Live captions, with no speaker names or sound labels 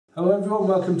Hello everyone,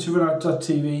 welcome to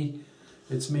runout.tv.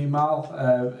 It's me, Mal.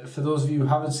 For those of you who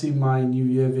haven't seen my New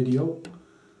Year video,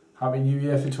 Happy New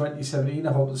Year for 2017.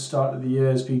 I hope the start of the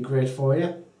year has been great for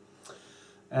you.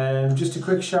 Just a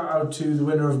quick shout out to the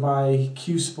winner of my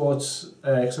Q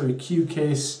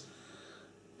Case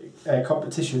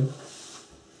competition.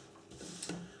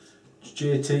 It's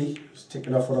JT. Just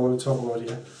ticking off what I want to talk about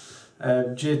here.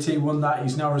 JT won that.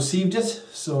 He's now received it.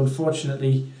 So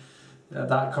unfortunately,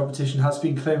 that competition has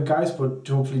been claimed, guys, but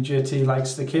hopefully JT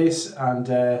likes the case and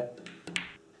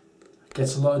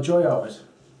gets a lot of joy out of it.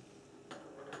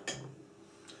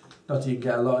 Not that you can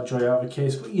get a lot of joy out of a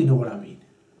case, but you know what I mean.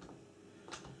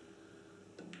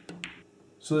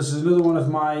 So this is another one of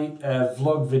my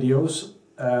vlog videos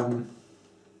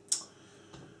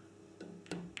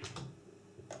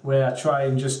where I try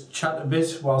and just chat a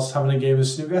bit whilst having a game of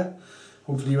snooker.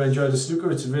 Hopefully you enjoy the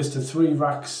snooker. It's a race to 3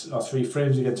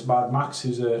 frames against Mad Max,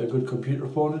 who's a good computer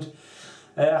opponent.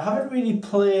 I haven't really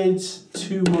played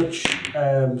too much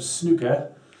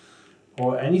snooker,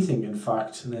 or anything in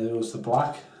fact. And there was the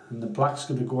black, and the black's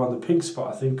going to go on the pink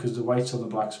spot I think, because the white's on the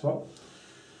black spot.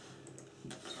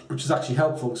 Which is actually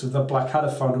helpful, because if the black had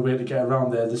found a way to get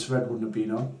around there, this red wouldn't have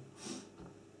been on.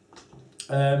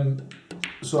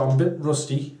 So I'm a bit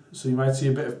rusty, so you might see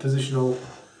a bit of positional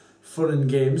fun in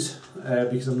games,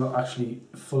 because I'm not actually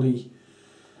fully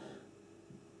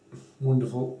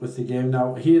wonderful with the game.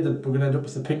 Now here we're going to end up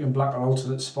with the pink and black on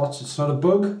alternate spots. It's not a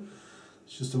bug,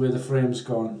 it's just the way the frame's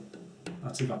gone.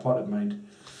 That's if I potted mind.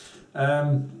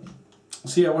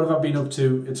 So yeah, what have I been up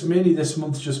to? It's mainly this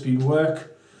month just been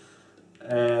work,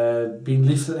 been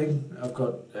leafleting. I've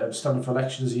got standing for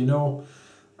election, as you know,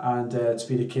 and it's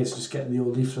been a case of just getting the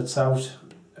old leaflets out.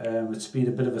 It's been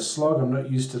a bit of a slog. I'm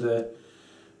not used to the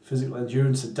physical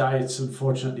endurance. The diet's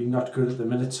unfortunately not good at the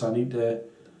minute, so I need to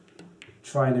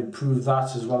try and improve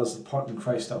that, as well as the pot, and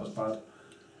Christ, that was bad.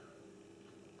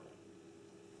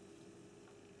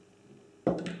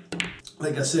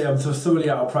 Like I say, I'm thoroughly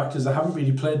out of practice. I haven't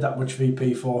really played that much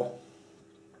VP4.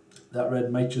 That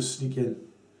red might just sneak in.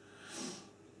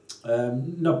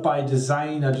 Not by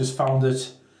design, I just found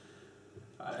it,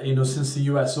 you know, since the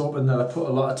US Open that I put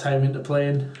a lot of time into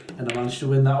playing, and I managed to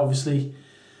win that obviously.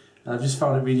 And I've just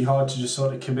found it really hard to just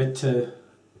sort of commit to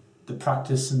the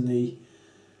practice and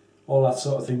all that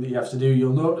sort of thing that you have to do.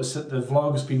 You'll notice that the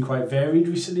vlog's been quite varied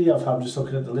recently. I'm just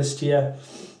looking at the list here.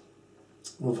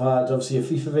 We've had obviously a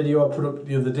FIFA video I put up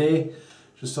the other day.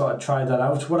 Just thought I'd try that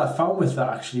out. What I found with that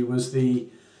actually was the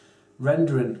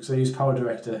rendering, because I use Power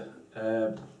Director.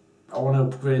 I want to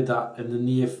upgrade that in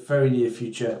the very near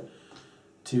future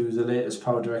to the latest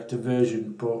Power Director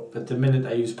version, but at the minute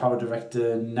I use Power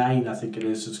Director 9, I think it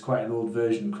is, so it's quite an old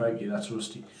version. Crikey, that's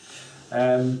rusty.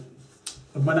 And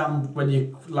when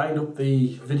you line up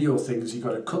the video things, you've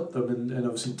got to cut them and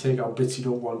obviously take out bits you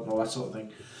don't want and all that sort of thing.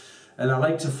 And I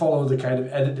like to follow the kind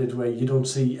of edited way. You don't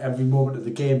see every moment of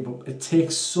the game, but it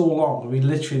takes so long. I mean,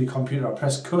 literally the computer, I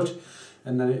press cut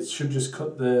and then it should just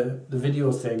cut the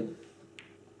video thing.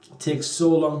 It takes so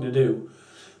long to do.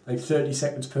 Like 30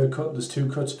 seconds per cut, there's 2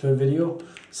 cuts per video.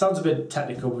 Sounds a bit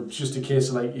technical, but it's just a case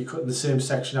of like you're cutting the same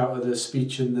section out of the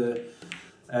speech in the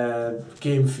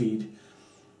game feed.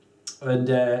 And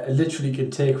it literally can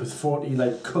take, with 40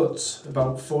 cuts,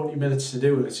 about 40 minutes to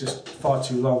do, and it's just far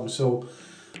too long. So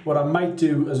what I might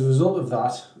do as a result of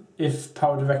that, if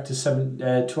Power Director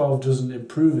 12 doesn't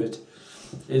improve it,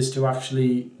 is to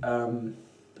actually, it's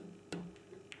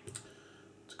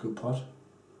a good pot,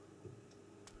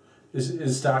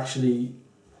 is to actually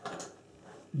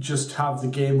just have the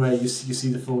game where you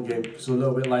see the full game. So a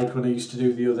little bit like when I used to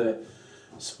do the other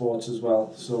sports as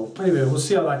well. So anyway, we'll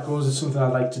see how that goes. It's something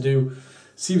I'd like to do.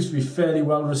 Seems to be fairly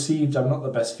well received. I'm not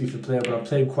the best FIFA player, but I'm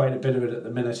playing quite a bit of it at the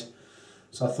minute.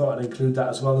 So I thought I'd include that,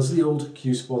 as well as the old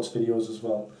Q Sports videos as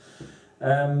well.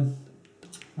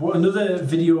 Another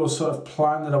video sort of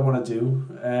plan that I want to do.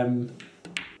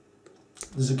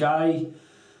 There's a guy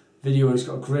video, he's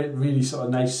got a great, really sort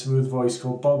of nice smooth voice,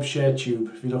 called Bob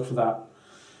ShareTube. If you look for that,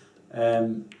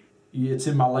 it's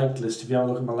in my liked list. If you have a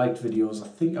look at my liked videos, I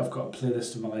think I've got a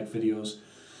playlist of my liked videos.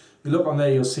 If you look on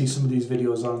there, you'll see some of these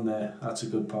videos on there. That's a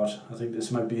good part. I think this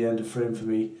might be the end of frame for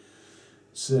me.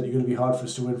 It's certainly going to be hard for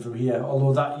us to win from here,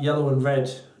 although that yellow and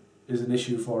red is an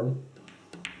issue for him.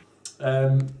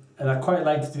 And I quite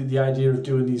like the idea of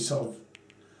doing these sort of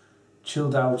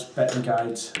chilled out betting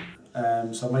guides.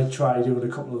 So I might try doing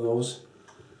a couple of those.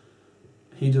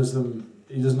 He does them.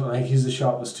 He doesn't look like he's the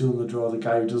sharpest tool in the drawer, the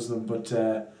guy who does them, but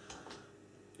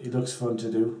it looks fun to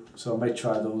do. So I might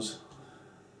try those.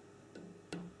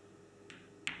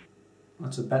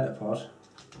 That's a better part.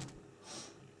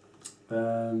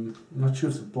 I'm not sure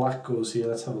if the black goes here.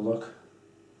 Let's have a look.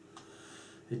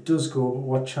 It does go, but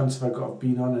what chance have I got of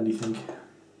being on anything?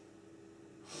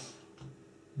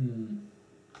 I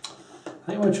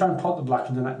think I'm going to try and pot the black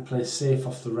and then I can play safe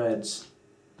off the reds.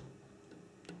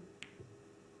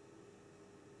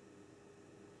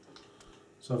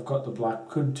 So I've got the black.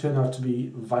 Could turn out to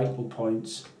be vital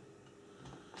points.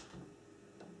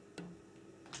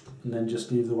 And then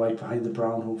just leave the white behind the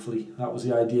brown, hopefully. That was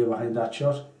the idea behind that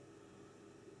shot.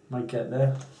 Might get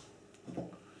there.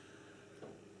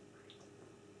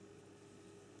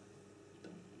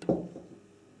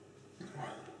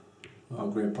 Oh,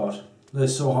 great pot. They're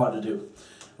so hard to do.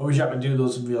 I wish I could do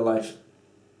those in real life.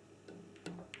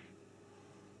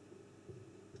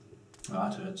 Oh,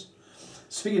 that hurts.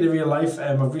 Speaking of real life,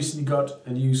 I've recently got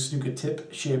a new snooker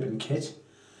tip shaping kit,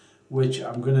 which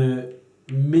I'm going to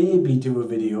maybe do a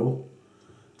video.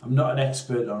 I'm not an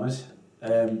expert on it,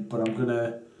 but I'm going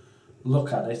to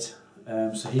look at it.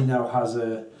 So he now has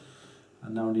I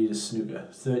now need a snooker,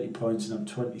 30 points and I'm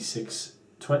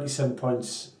 27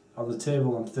 points on the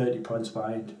table, I'm 30 points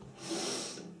behind.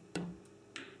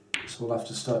 So we'll have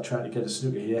to start trying to get a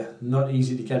snooker here. Not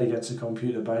easy to get against a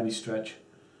computer by any stretch.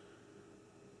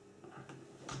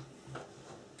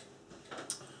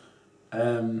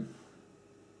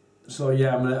 So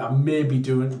yeah, I may be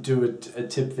do a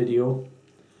tip video.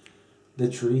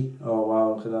 Literally. Oh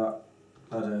wow, look at that.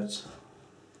 That hurts.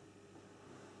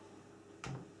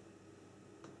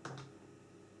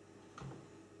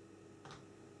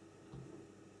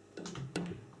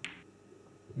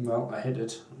 Well, I hit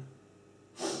it.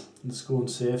 It's going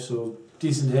safe, so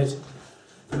decent hit.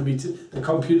 The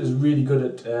computer's really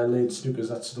good at laying snookers.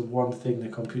 That's the one thing the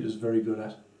computer's very good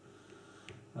at.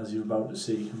 As you're about to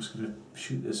see, I'm just going to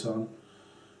shoot this on.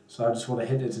 So I just want to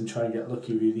hit it and try and get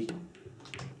lucky, really.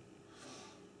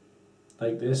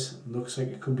 Like this. Looks like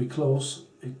it could be close.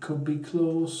 It could be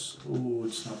close. Oh,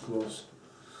 it's not close.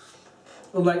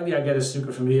 Unlikely I get a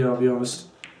snooker from here, I'll be honest.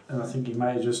 And I think he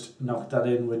might have just knocked that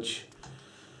in, which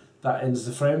that ends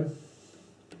the frame.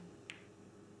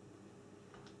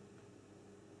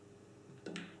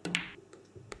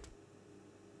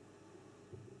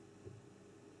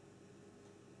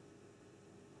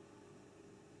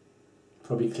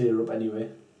 Probably clear up anyway.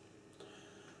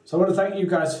 So I want to thank you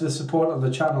guys for the support on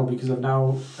the channel, because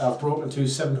I've broken to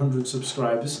 700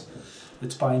 subscribers.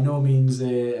 It's by no means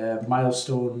a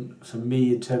milestone for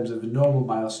me in terms of a normal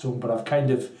milestone, but I've kind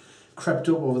of crept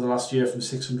up over the last year from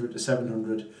 600 to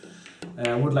 700.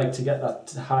 I would like to get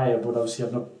that higher, but obviously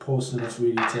I've not posted enough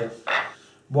really to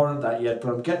warrant that yet, but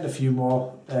I'm getting a few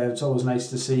more. It's always nice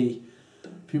to see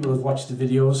people have watched the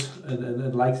videos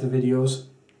and like the videos.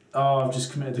 Oh, I've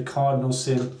just committed the cardinal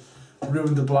sin.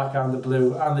 Ruined the black and the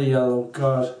blue and the yellow.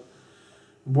 God.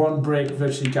 One break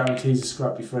virtually guarantees a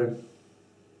scrappy frame.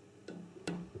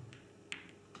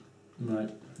 Right,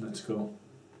 let's go.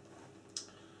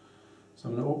 So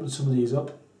I'm going to open some of these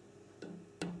up.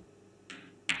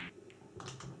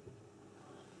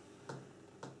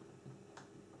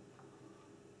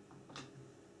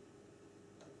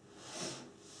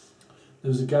 There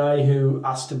was a guy who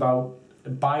asked about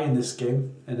buying this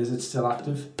game and is it still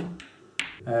active.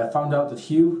 Found out that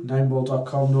Hugh,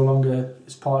 9ball.com, no longer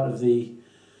is part of the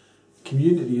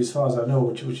community as far as I know,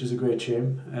 which is a great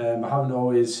shame. I haven't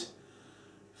always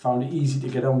found it easy to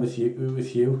get on with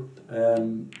Hugh,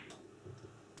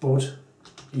 but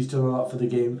he's done a lot for the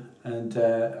game, and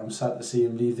I'm sad to see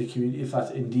him leave the community, if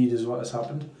that indeed is what has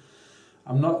happened.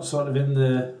 I'm not sort of in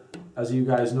the, as you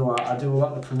guys know, I do a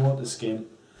lot to promote this game,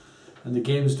 and the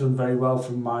game's done very well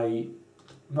from my, I'm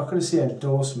not going to say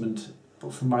endorsement,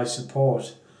 but from my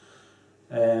support.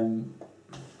 I'm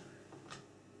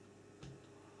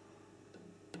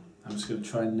just going to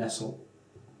try and nestle.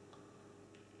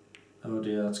 Oh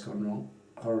dear, that's gone wrong.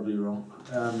 Horribly wrong.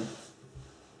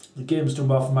 The game's done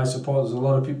well for my supporters. A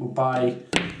lot of people buy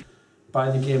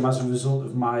the game as a result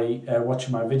of my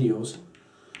watching my videos.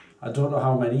 I don't know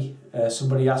how many.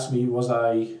 Somebody asked me, was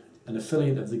I an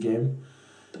affiliate of the game?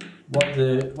 What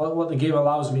the game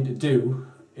allows me to do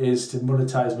is to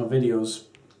monetize my videos.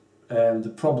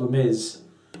 The problem is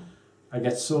I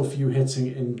get so few hits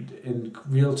in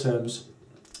real terms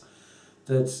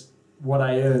that what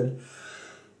I earn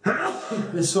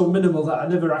is so minimal that I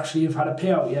never actually have had a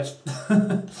payout yet.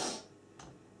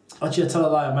 Actually, I tell a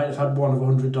lie, I might have had one of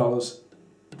 $100,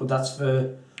 but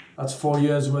that's 4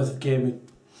 years worth of gaming,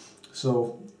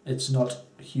 so it's not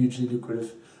hugely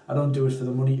lucrative. I don't do it for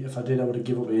the money. If I did, I would have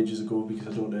given up ages ago because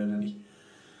I don't earn any.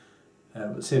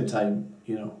 At the same time,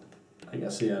 you know, like I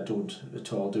say, I don't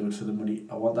at all do it for the money.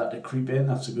 I want that to creep in.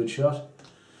 That's a good shot.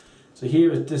 So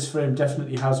here, this frame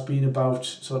definitely has been about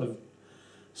sort of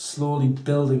slowly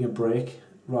building a break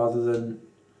rather than...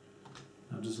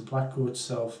 Now does the black go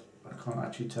itself? I can't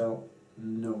actually tell.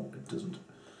 No, it doesn't.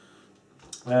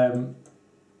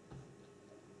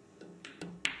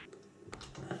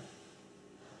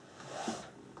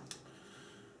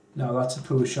 Now that's a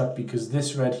poor shot because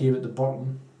this red here at the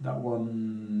bottom, that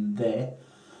one there,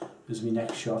 is my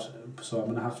next shot. So I'm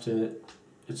going to have to...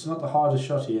 It's not the hardest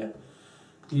shot here.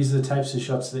 These are the types of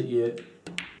shots that you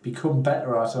become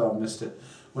better at. Oh, I missed it.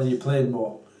 When you're playing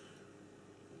more.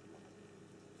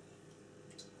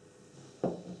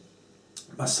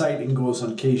 My sighting goes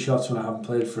on key shots when I haven't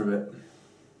played for a bit.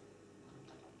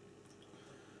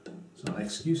 It's not an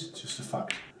excuse, it's just a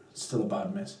fact. It's still a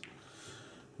bad miss.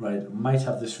 Right, I might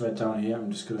have this red down here.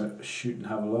 I'm just going to shoot and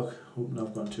have a look. Hoping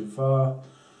I've gone too far.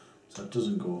 So it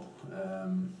doesn't go.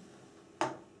 So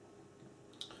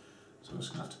I'm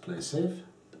just going to have to play safe.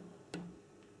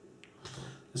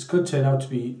 This could turn out to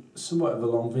be somewhat of a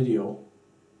long video.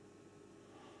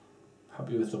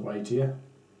 Happy with the white here.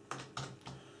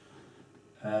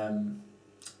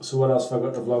 So what else have I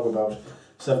got to vlog about?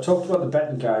 So I've talked about the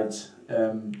betting guides.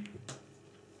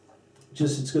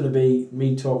 It's going to be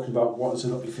me talking about what is a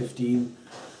lucky 15,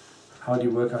 how do you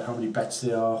work out how many bets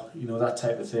there are, you know, that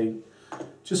type of thing.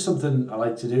 Just something I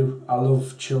like to do. I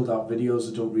love chilled out videos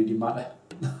that don't really matter.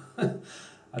 I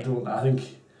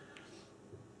think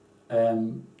I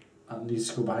need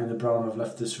to go behind the brown. I've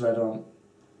left this red on.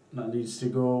 That needs to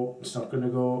go. It's not going to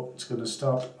go. It's going to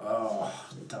stop. Oh,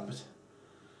 damn it.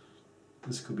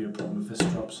 This could be a problem if this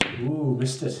drops. Ooh,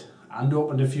 missed it. And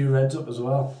opened a few reds up as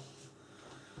well.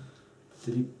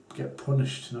 Did he get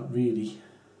punished? Not really.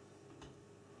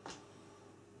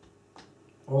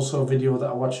 Also a video that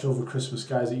I watched over Christmas,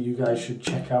 guys, that you guys should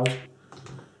check out.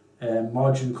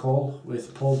 Margin Call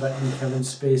with Paul Bettany, Kevin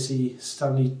Spacey,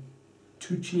 Stanley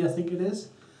Tucci, I think it is.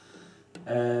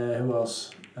 Who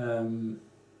else?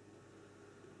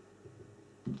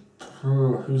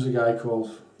 Who's the guy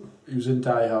called? He was in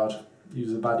Die Hard. He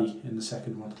was the baddie in the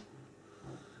second one.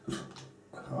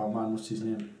 Oh man, what's his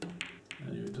name?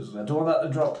 Anyway, it doesn't. I don't want that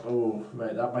to drop. Oh,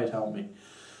 right, that might help me.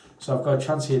 So I've got a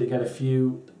chance here to get a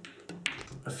few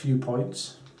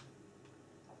points.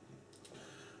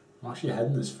 I'm actually ahead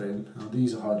in this frame. Now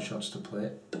these are hard shots to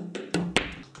play.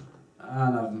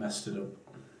 And I've messed it up.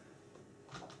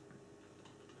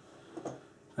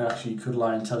 I actually could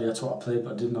lie and tell you that's what I played,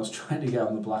 but I didn't. I was trying to get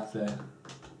on the black there.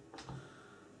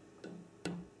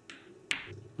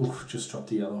 Oof, just dropped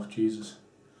the yellow. Jesus.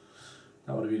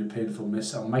 That would have been a painful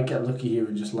miss. I might get lucky here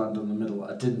and just land on the middle.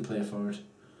 I didn't play for it.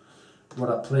 What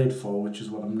I played for, which is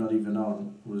what I'm not even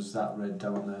on, was that red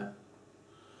down there.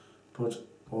 But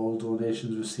all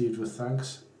donations received with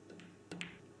thanks.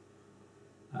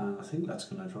 And I think that's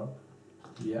going to drop.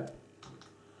 Yeah.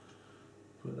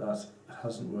 But that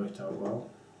hasn't worked out well.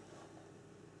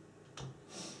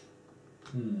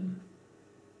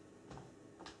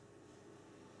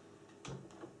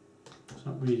 It's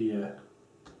not really a...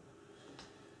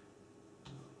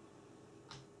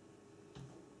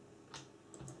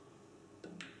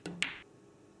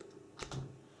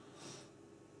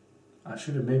 I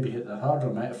should have maybe hit that harder.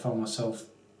 I might have found myself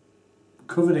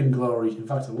covered in glory. In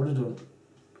fact, I would have done.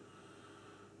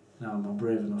 Now, am I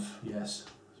brave enough? Yes.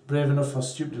 Brave enough or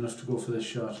stupid enough to go for this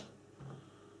shot?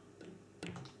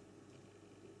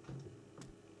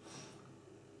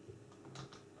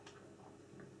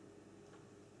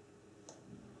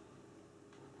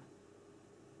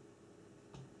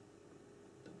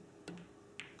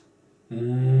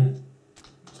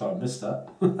 So I missed that.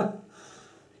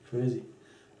 Crazy.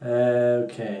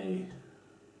 Okay.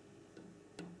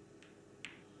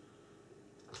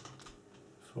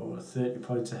 For 30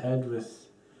 points ahead with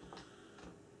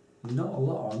not a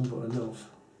lot on, but enough.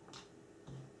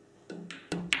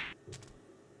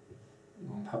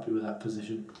 I'm happy with that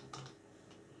position.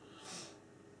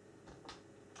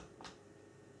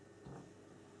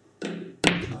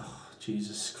 Oh,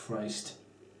 Jesus Christ.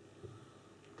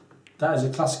 That is a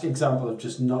classic example of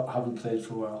just not having played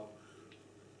for a while.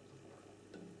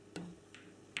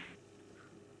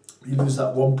 You lose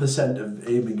that 1% of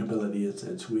aiming ability,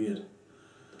 it's weird.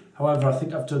 However, I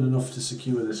think I've done enough to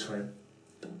secure this frame.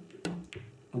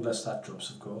 Unless that drops,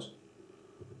 of course.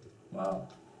 Wow.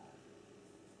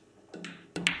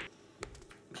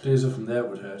 Clears up from there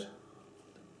would hurt.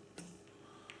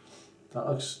 That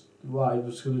looks wide,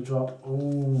 but it's going to drop.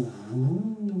 Oh.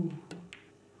 Ooh.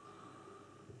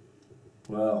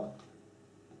 Well.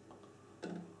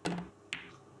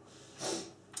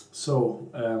 So,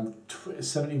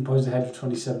 17 points ahead with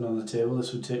 27 on the table.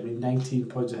 This would take me 19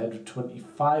 points ahead with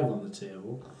 25 on the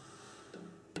table.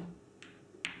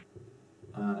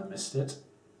 And I missed it.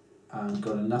 and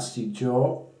got a nasty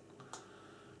jaw.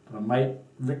 But I might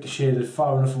ricochet it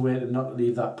far enough away to not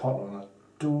leave that pot on. I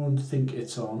don't think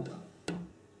it's on.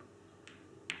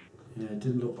 Yeah, it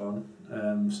didn't look on.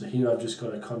 So here I've just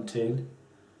got to contain.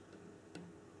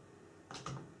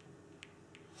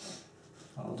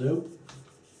 That'll do.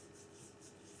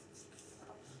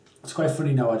 It's quite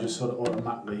funny now, I just sort of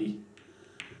automatically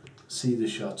see the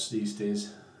shots these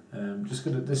days. Just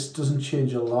gonna, this doesn't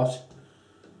change a lot.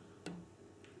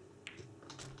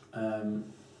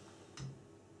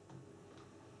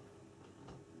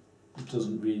 It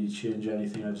doesn't really change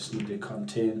anything, I just need to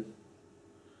contain.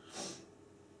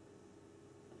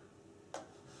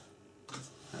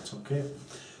 That's okay.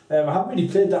 I haven't really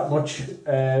played that much,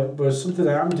 but something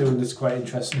I am doing that's quite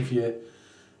interesting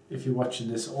if you're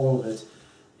watching this, all of it,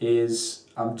 is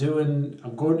I'm going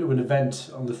to an event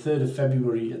on the 3rd of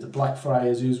February at the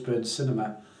Blackfriars Ousburn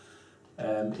Cinema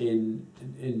in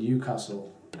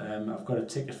Newcastle. I've got a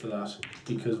ticket for that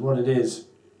because what it is,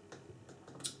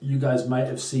 you guys might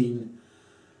have seen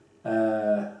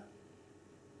a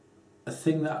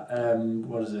thing that,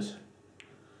 what is it?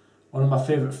 One of my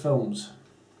favourite films.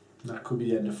 That could be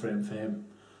the end of frame for him.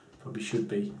 Probably should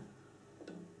be.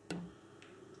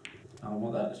 I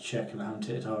want that to check and I haven't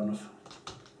hit it hard enough.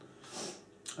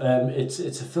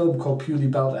 It's a film called Purely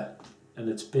Belter, and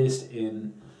it's based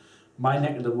in my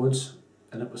neck of the woods,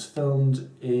 and it was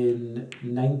filmed in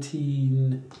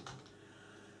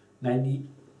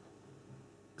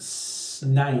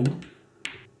 1999,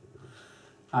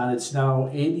 and it's now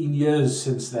 18 years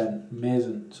since then.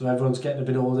 Amazing. So everyone's getting a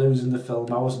bit older who's in the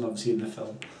film. I wasn't obviously in the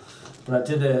film, but I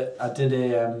did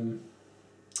a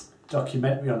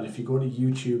documentary on it. If you go to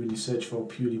YouTube and you search for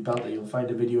Purely Belter, you'll find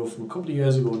a video from a couple of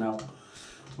years ago now,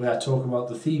 where I talk about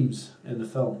the themes in the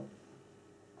film.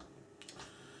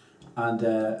 And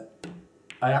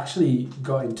I actually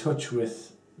got in touch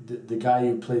with the guy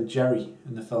who played Jerry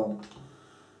in the film,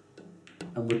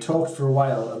 and we talked for a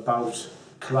while about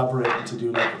collaborating to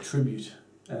do like a tribute,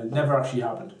 and it never actually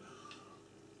happened.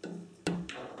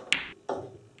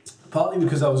 Partly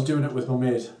because I was doing it with my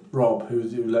mate Rob, who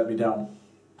let me down,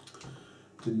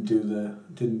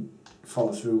 didn't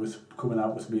follow through with coming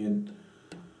out with me, and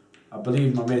I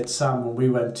believe my mate Sam, when we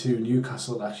went to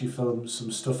Newcastle to actually film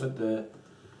some stuff at the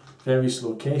various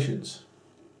locations,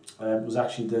 it was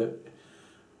actually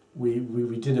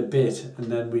we did a bit,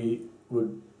 and then we were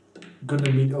going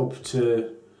to meet up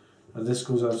to, and this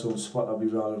goes on its own spot, I'll be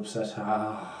rather upset.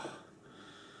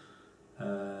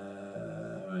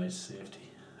 Right, safety.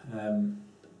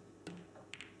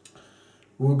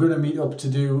 We were going to meet up to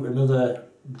do another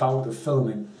bout of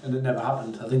filming, and it never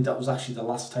happened. I think that was actually the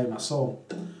last time I saw him.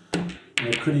 And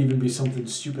it could even be something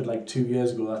stupid like 2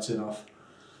 years ago, that's enough.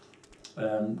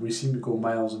 We seem to go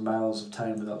miles and miles of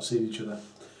time without seeing each other.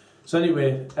 So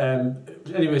anyway,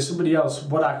 somebody else,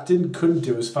 what I couldn't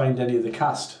do is find any of the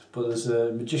cast, but there's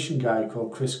a magician guy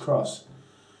called Chris Cross,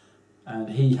 and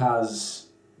he has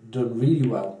done really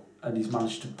well, and he's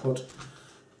managed to put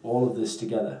all of this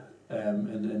together,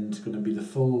 and it's going to be the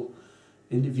full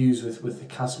interviews with the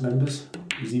cast members.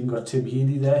 He's even got Tim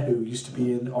Healy there, who used to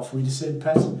be in Off We Descend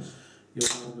Pet. He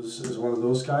was one of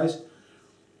those guys.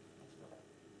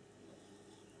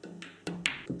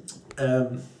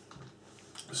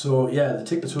 So yeah, the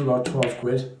tickets were about 12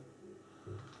 quid,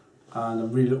 and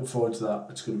I'm really looking forward to that.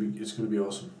 It's going to be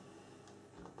awesome.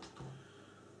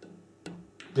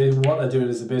 What they're doing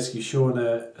is they're basically showing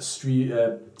a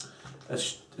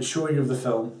showing of the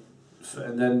film,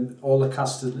 and then all the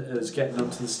cast is getting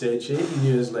onto the stage 18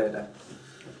 years later.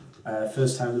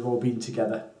 First time they've all been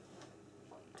together,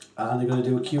 and they're going to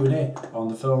do a Q&A on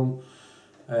the film,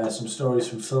 some stories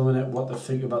from filming it, what they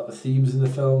think about the themes in the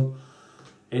film.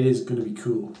 It is going to be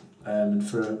cool, and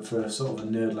for a sort of a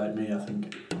nerd like me, I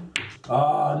think.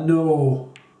 Ah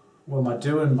no, what am I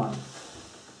doing, man?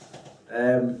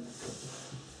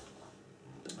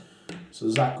 So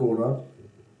there's that going on.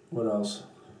 What else?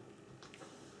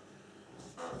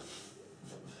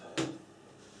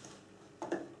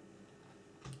 That's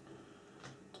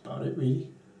about it, really.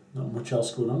 Not much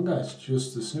else going on, guys.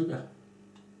 Just the snooker.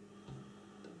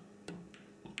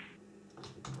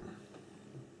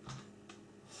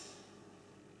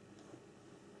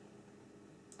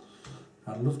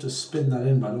 I'd love to spin that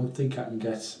in, but I don't think I can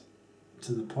get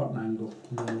to the pot angle.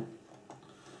 No.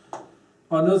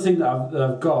 Oh, another thing that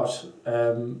I've got,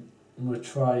 I'm going to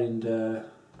try and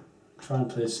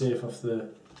play safe off the.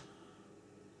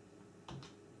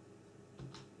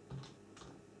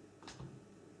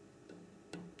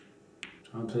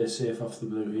 Try and play safe off the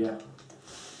blue here.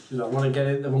 Because I want to get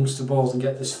in amongst the balls and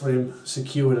get this frame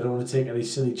secured. I don't want to take any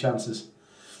silly chances.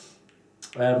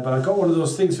 But I got one of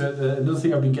those things. Another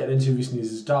thing I've been getting into recently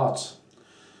is darts.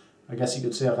 I guess you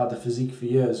could say I've had the physique for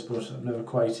years, but I've never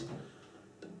quite.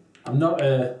 I'm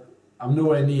nowhere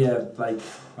near like,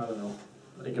 I don't know,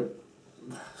 like a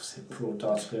pro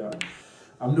darts player.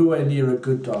 I'm nowhere near a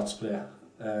good darts player.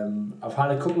 I've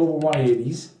had a couple of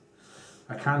 180s.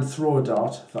 I can throw a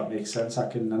dart, if that makes sense.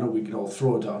 I know we can all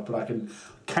throw a dart, but I can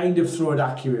kind of throw it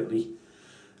accurately.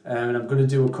 And I'm going to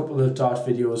do a couple of dart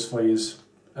videos for you.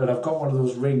 And I've got one of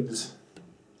those rings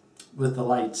with the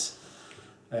lights,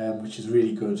 which is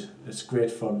really good. It's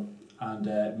great fun, and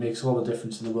it makes all the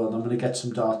difference in the world. I'm going to get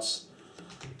some darts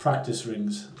practice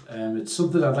rings. It's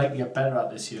something I'd like to get better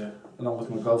at this year, along with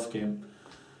my golf game.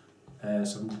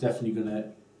 So I'm definitely going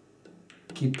to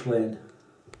keep playing.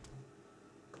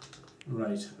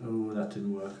 Right, oh, that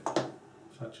didn't work.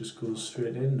 That just goes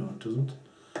straight in. No, it doesn't.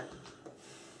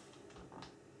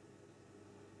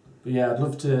 But yeah, I'd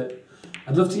love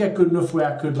to get good enough where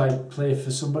I could like play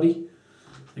for somebody,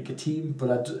 like a team.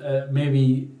 But I'd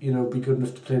maybe, you know, be good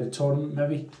enough to play in a tournament,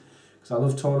 maybe, because I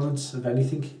love tournaments of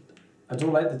anything. I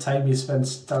don't like the time you spend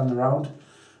standing around,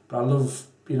 but I love,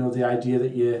 you know, the idea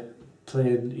that you're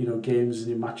playing, you know, games and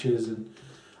your matches, and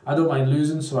I don't mind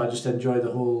losing, so I just enjoy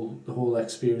the whole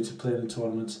experience of playing in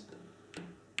tournaments.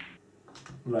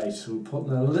 Right, so we're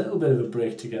putting a little bit of a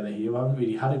break together here. We haven't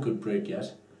really had a good break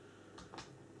yet.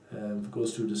 If it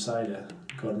goes through decider,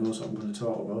 God knows what I'm going to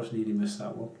talk about. Nearly missed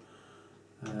that one.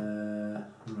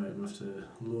 Right, we'll have to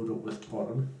load up with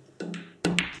bottom.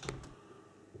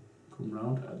 Come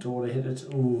round. I don't want to hit it.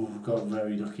 Oh, got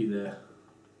very lucky there.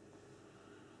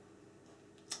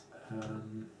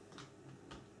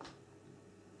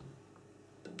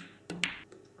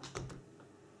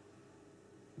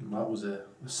 That was a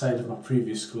sign of my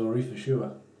previous glory for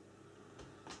sure.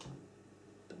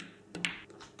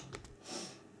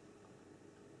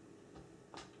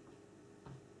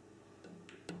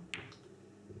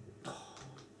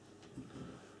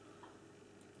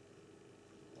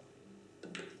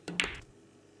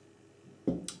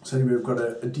 So anyway, we've got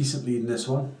a decent lead in this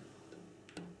one.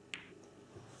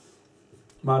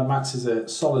 Mad Max is a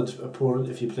solid opponent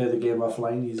if you play the game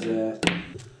offline. He's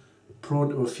prone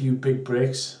to a few big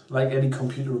breaks. Like any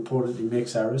computer opponent, he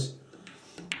makes errors.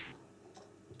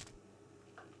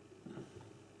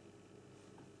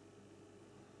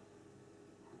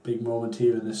 Big moment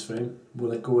here in this frame.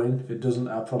 Will it go in? If it doesn't,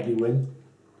 I'll probably win.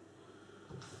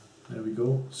 There we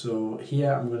go. So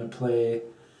here I'm going to play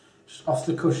just off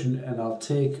the cushion, and I'll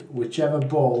take whichever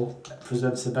ball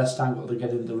presents the best angle to get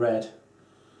into the red.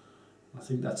 I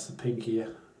think that's the pink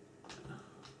here.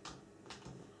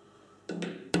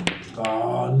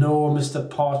 Oh no, Mr.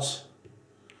 Pot.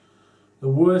 The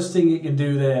worst thing you can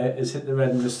do there is hit the red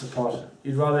and miss the pot.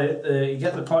 You'd rather you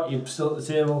get the pot, you're still at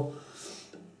the table.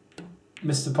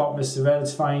 Miss the pot, miss the red,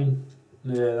 it's fine.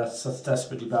 Yeah, that's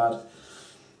desperately bad.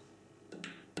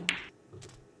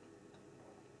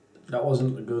 That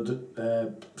wasn't a good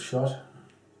shot.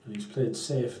 And he's played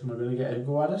safe. Am I going to get a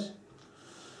go at it?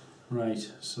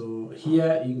 Right, so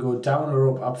here you can go down or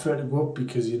up. I prefer to go up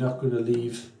because you're not going to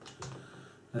leave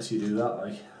unless you do that,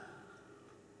 like.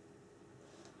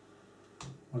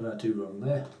 What did I do wrong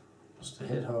there? Must have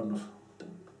hit hard enough.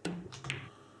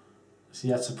 See,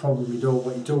 that's a problem.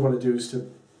 What you don't want to do is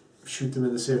to shoot them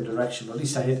in the same direction, but at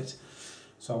least I hit it.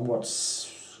 So I'm what,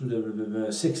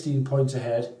 16 points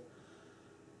ahead.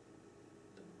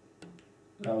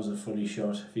 That was a funny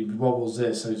shot. If he wobbles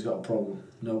this, so he's got a problem.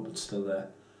 Nope, it's still there.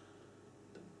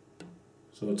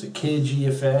 So it's a cagey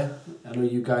affair. I know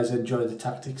you guys enjoy the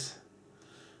tactics.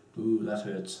 Ooh, that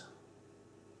hurts.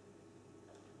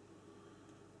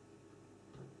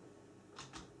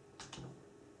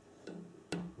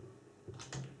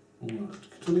 Oh, I don't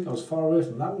think I was far away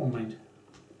from that one, mind.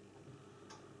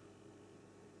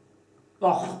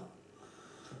 Oh!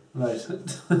 Right.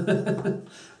 I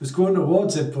was going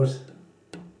towards it, but...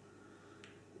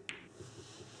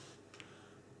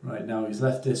 Right, now he's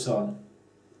left this on.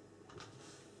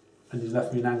 And he's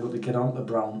left me an angle to get onto the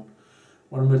brown.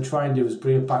 What I'm going to try and do is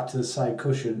bring it back to the side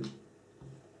cushion.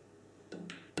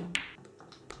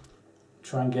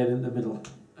 Try and get in the middle.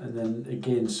 And then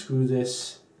again, screw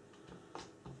this.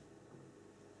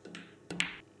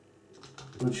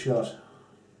 Good shot.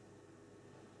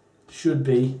 Should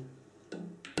be.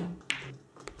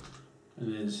 It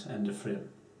is. End of frame.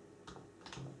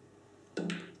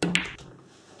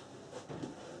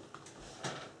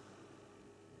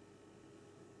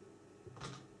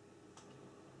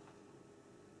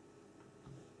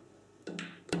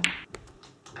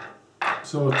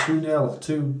 So 2-0,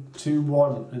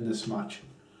 2-1 in this match.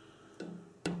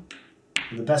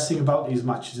 And the best thing about these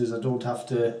matches is I don't have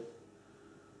to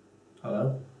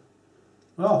Hello.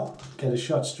 Oh, get a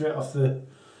shot straight off the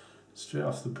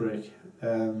break.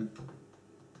 Now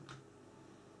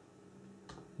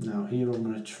here I'm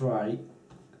going to try.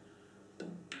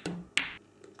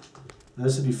 Now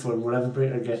this will be fun. Whatever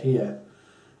break I get here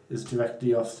is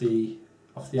directly off the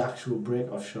actual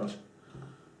break off shot.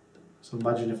 So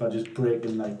imagine if I just break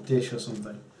in like dish or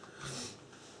something.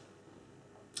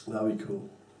 That'd be cool.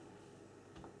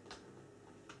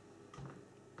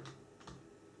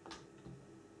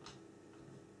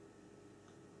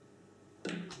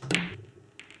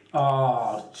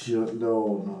 Oh,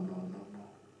 no.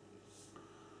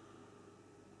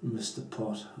 Mr.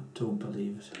 Pot, I don't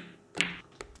believe it.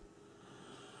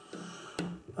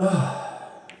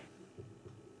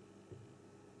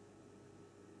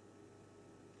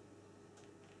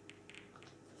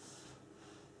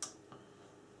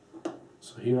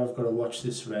 So here I've got to watch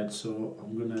this red, so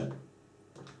I'm going to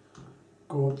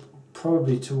go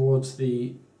probably towards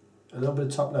a little bit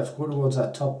top left, go towards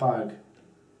that top bag.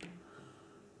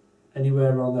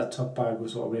 Anywhere around that top bag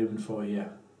was what I'm aiming for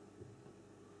here.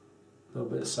 A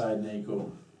little bit of side, and there you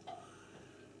go.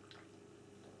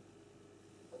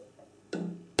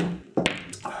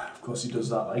 Of course he does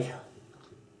that, like.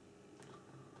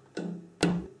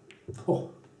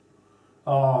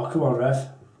 Oh, come on, ref.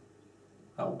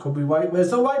 That could be white.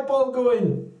 Where's the white ball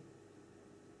going?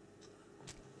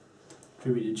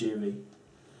 Tribute to JV.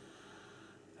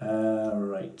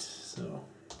 Right, so.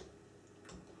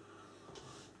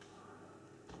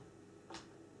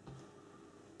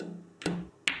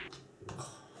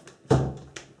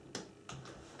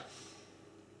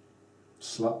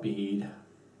 Sloppy heed.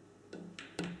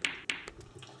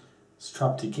 It's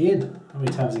trapped again. How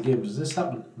many times a game does this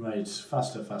happen? Right, it's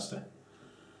faster.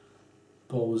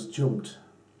 Ball was jumped.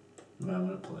 Right, I'm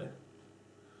going to play.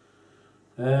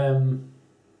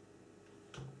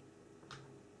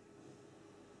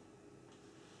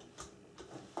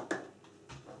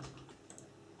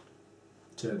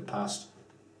 Turn past.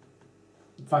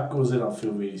 If that goes in, I'll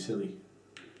feel really silly.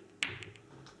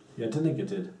 Yeah, I didn't think it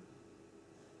did.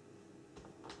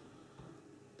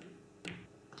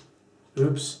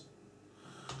 Oops.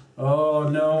 Oh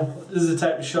no, this is the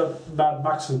type of shot Mad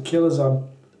Max will kill us on.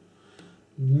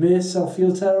 Miss, I'll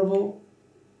feel terrible.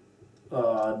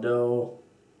 Oh no.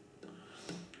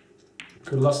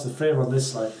 Could have lost the frame on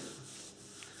this slide.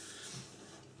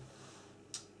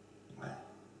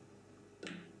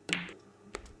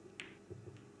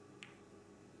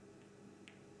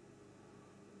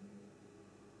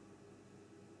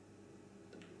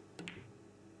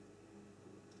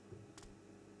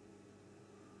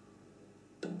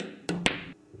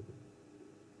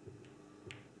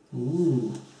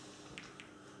 Ooh.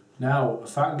 Now,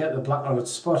 if I can get the black on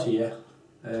its spot here,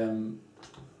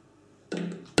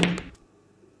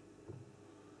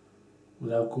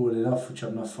 without going it off, which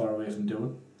I'm not far away from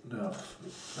doing. No,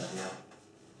 yeah.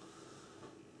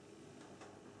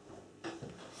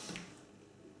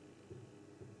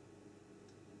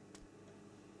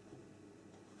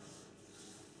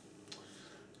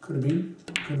 Could have been,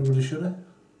 could have, would have, should have.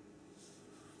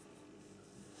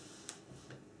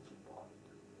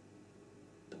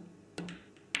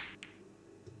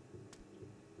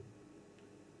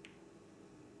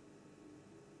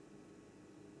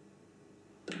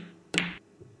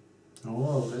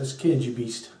 Oh, there's cagey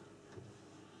beast.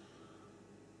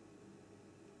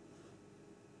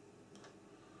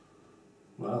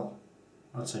 Well,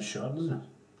 that's a shot, isn't it?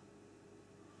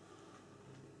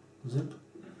 Zip.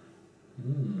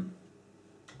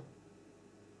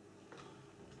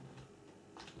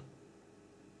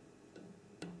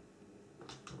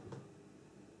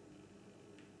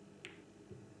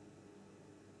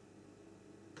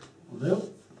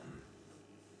 Nope.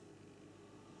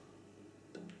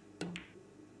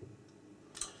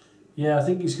 Yeah, I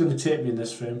think he's going to take me in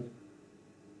this frame.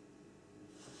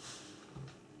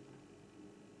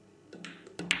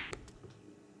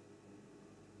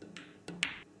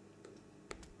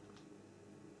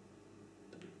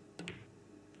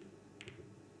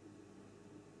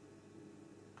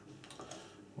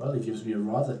 Well, he gives me a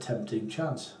rather tempting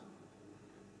chance.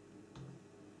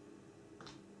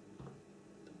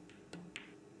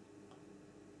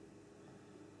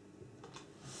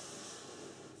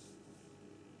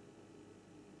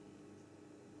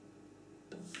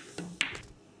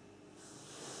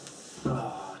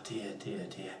 Oh, dear.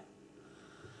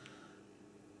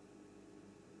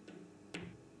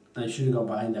 I should have gone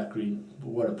behind that green, but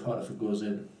what a pot if it goes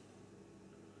in.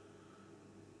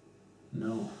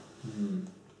 No.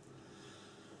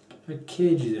 A bit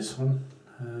cagey, this one.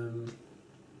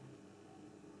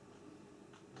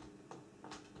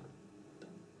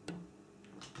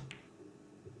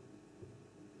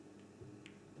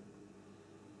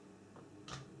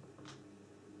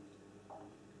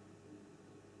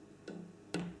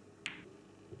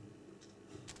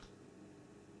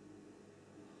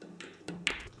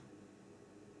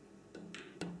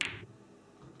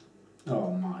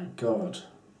 God.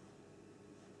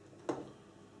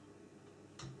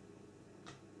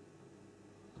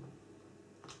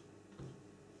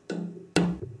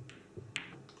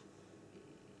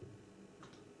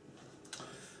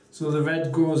 So the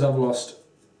red goes I've lost.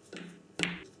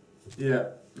 Yeah,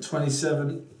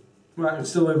 27. Well, I can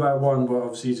still win by 1, but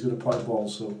obviously he's going to pot a ball,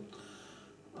 so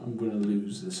I'm going to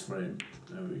lose this frame.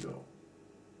 There we go.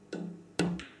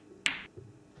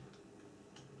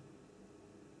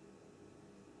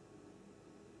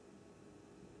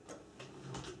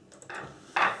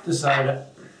 Decider.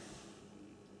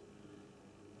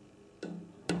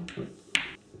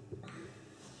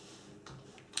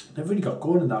 Never really got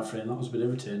going in that frame, that was a bit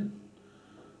irritating.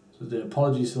 So the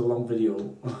apologies for the long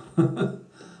video.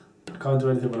 I can't do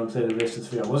anything when I'm playing a race to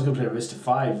 3. I was going to play a race to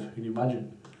 5, can you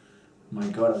imagine? Oh my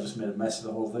god, I just made a mess of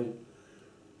the whole thing.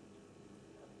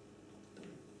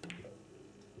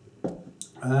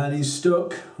 And he's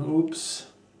stuck. Oops.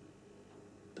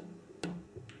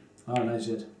 Oh, nice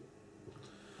hit.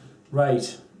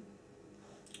 Right.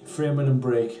 Frame win and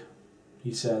break,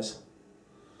 he says.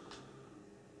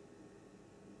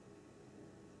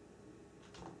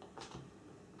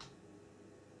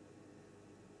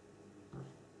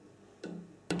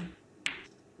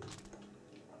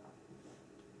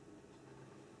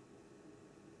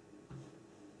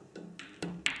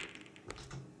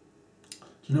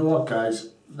 You know what, guys?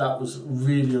 That was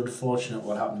really unfortunate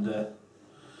what happened there.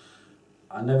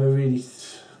 I never really...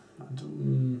 I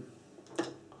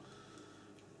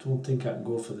don't think I can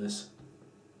go for this.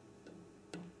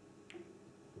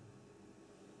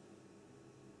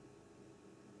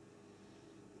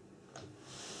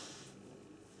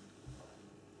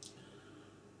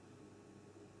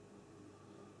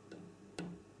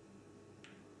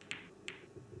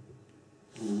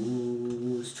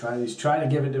 Ooh, he's trying to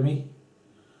give it to me.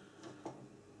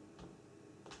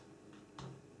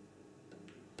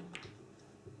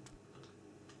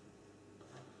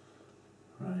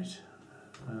 Right,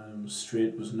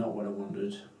 straight was not what I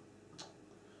wanted.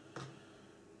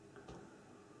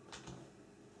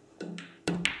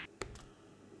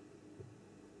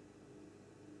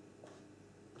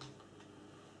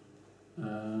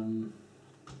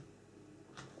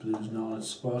 Blue's not on its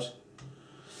spot.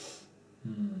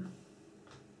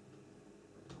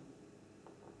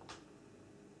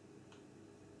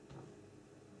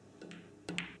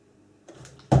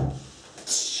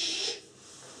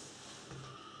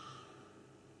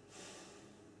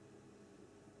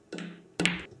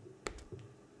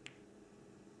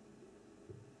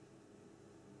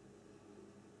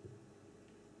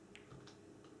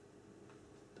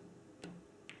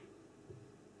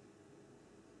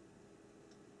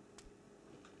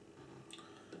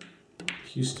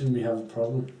 Houston, we have a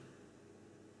problem.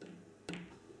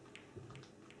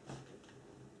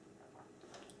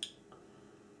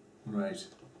 Right,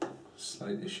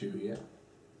 slight issue here.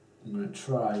 I'm going to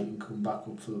try and come back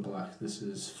up for the black. This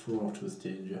is fraught with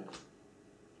danger.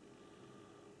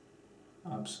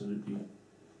 Absolutely.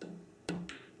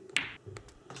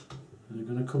 Is it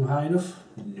going to come high enough?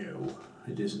 No,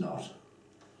 it is not.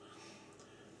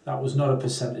 That was not a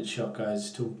percentage shot,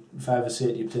 guys. If I ever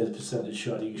say it, you play the percentage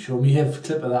shot, you can show me a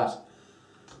clip of that.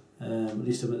 At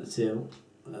least I'm at the table.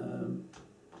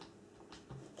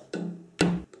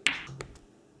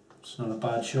 It's not a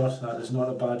bad shot. That is not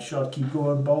a bad shot. Keep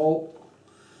going, ball.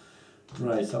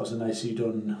 Right, that was a nicely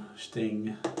done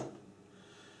sting.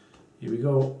 Here we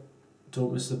go.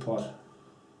 Don't miss the pot.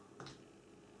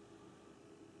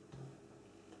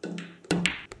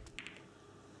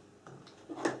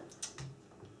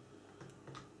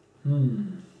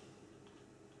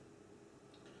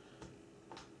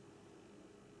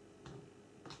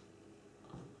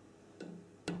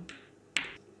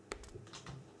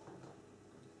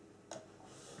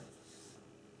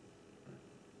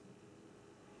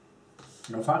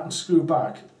 Now if I can screw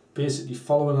back, basically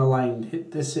following a line,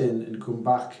 hit this in and come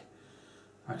back,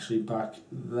 actually back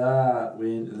that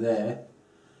way into there,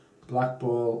 black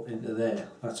ball into there.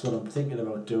 That's what I'm thinking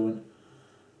about doing.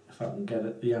 If I can get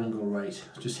it, the angle right.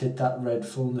 Just hit that red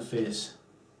full in the face.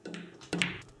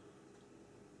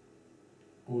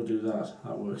 Or do that,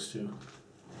 that works too.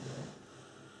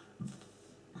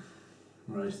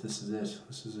 Right, this is it.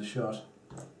 This is the shot.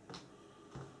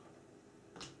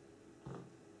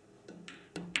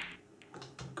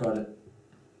 Got it.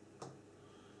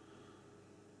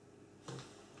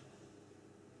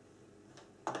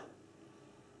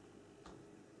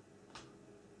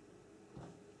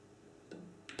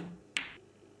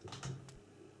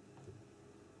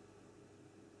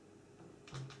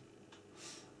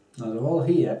 Now they're all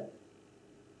here,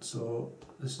 so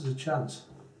this is a chance.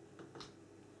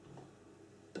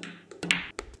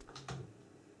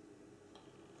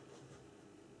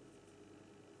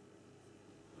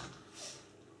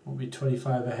 be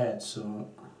 25 ahead, so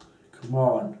come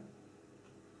on.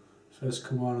 First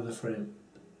come on of the frame.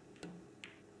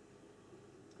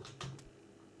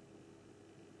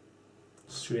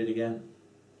 Straight again.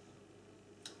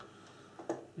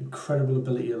 Incredible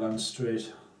ability to land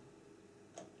straight.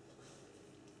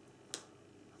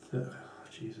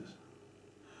 Jesus.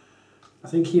 I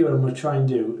think here what I'm going to try and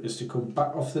do is to come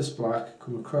back off this black,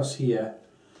 come across here,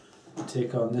 and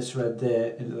take on this red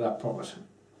there into that pocket.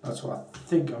 That's what I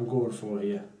think I'm going for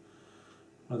here.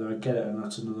 Whether I get it or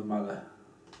not's another matter.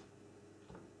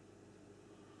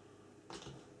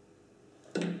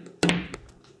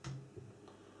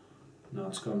 No,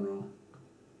 it's gone wrong.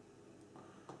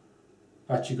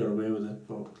 Actually got away with it,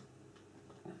 but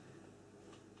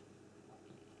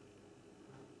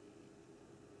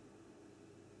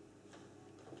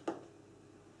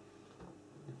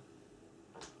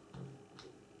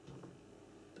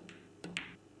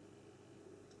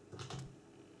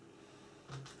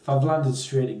if I've landed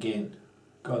straight again,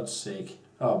 God's sake,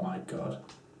 oh my God.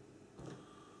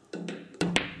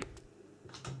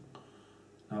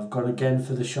 I've gone again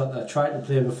for the shot that I tried to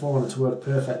play before and it's worked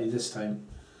perfectly this time.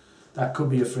 That could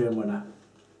be a frame winner.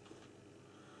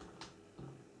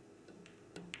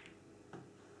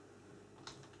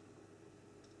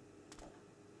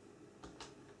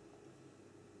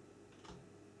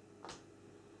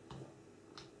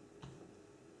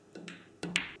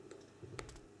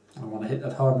 I want to hit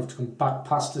that hard enough to come back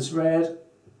past this red.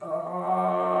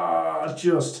 Ah,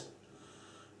 just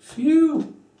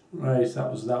phew. Right,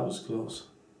 that was close.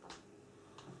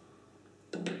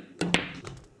 I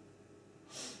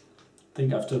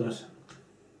think I've done it.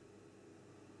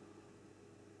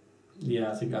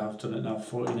 Yeah, I think I have done it now.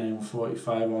 49 with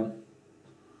 45 on.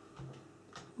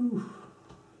 Whew.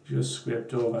 Just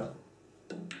scraped over.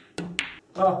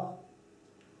 Oh!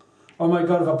 Oh my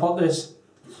God, if I pot this.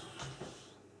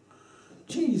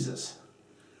 Jesus.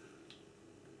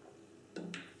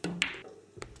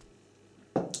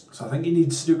 So I think he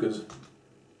needs snookers.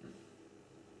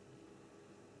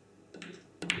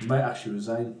 He might actually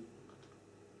resign.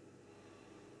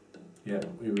 Yeah,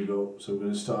 here we go. So we're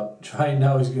going to start trying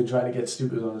now. He's going to try to get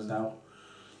snookers on us now.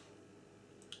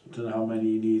 Don't know how many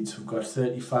he needs. We've got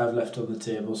 35 left on the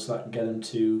table, so that can get him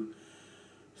to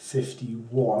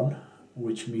 51,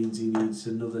 which means he needs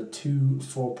another 2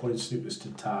 4-point snookers to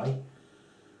tie.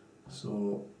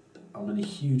 So I'm in a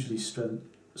hugely strong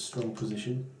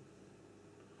position,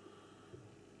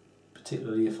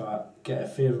 particularly if I get a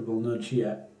favourable nudge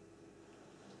here.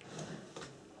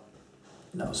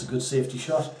 That was a good safety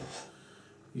shot.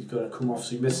 He's got to come off,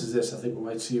 so he misses this. I think we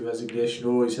might see a resignation.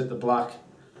 Oh, he's hit the black,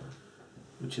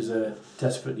 which is a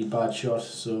desperately bad shot.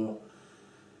 So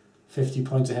 50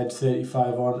 points ahead,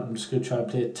 35 on. I'm just going to try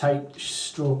and play a tight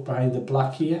stroke behind the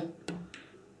black here.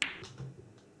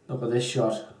 Look at this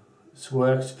shot. It's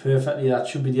worked perfectly. That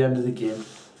should be the end of the game.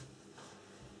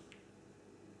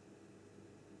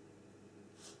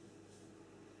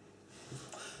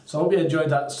 So I hope you enjoyed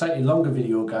that slightly longer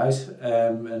video, guys,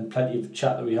 and plenty of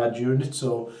chat that we had during it.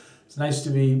 So it's nice to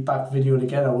be back videoing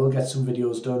again. I will get some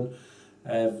videos done.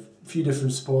 A few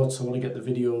different sports. I want to get the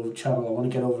video channel. I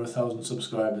want to get over 1,000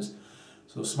 subscribers.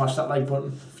 So smash that like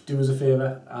button, do us a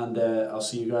favour, and I'll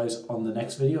see you guys on the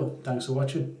next video. Thanks for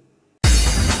watching.